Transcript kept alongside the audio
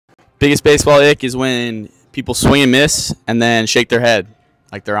Biggest baseball ick is when people swing and miss and then shake their head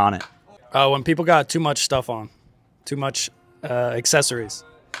like they're on it. When people got too much stuff on, too much accessories.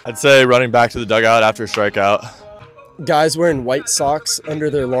 I'd say running back to the dugout after a strikeout. Guys wearing white socks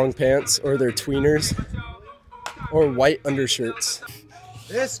under their long pants or their tweeners or white undershirts.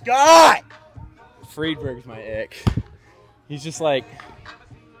 This guy! Friedberg's my ick. He's just like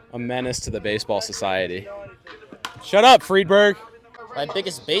a menace to the baseball society. Shut up, Friedberg. My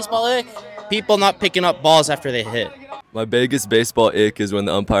biggest baseball ick? People not picking up balls after they hit. My biggest baseball ick is when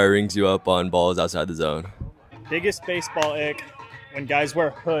the umpire rings you up on balls outside the zone. Biggest baseball ick, when guys wear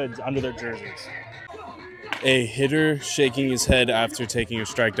hoods under their jerseys. A hitter shaking his head after taking a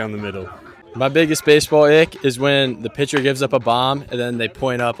strike down the middle. My biggest baseball ick is when the pitcher gives up a bomb and then they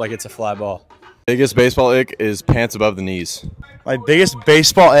point up like it's a fly ball. Biggest baseball ick is pants above the knees. My biggest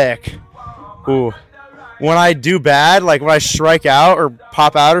baseball ick. Ooh. When I do bad, like when I strike out or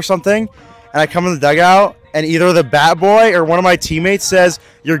pop out or something, and I come in the dugout, and either the bat boy or one of my teammates says,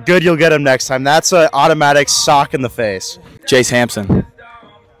 "You're good, you'll get him next time." That's an automatic sock in the face. Chase Hampson.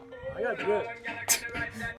 I got good.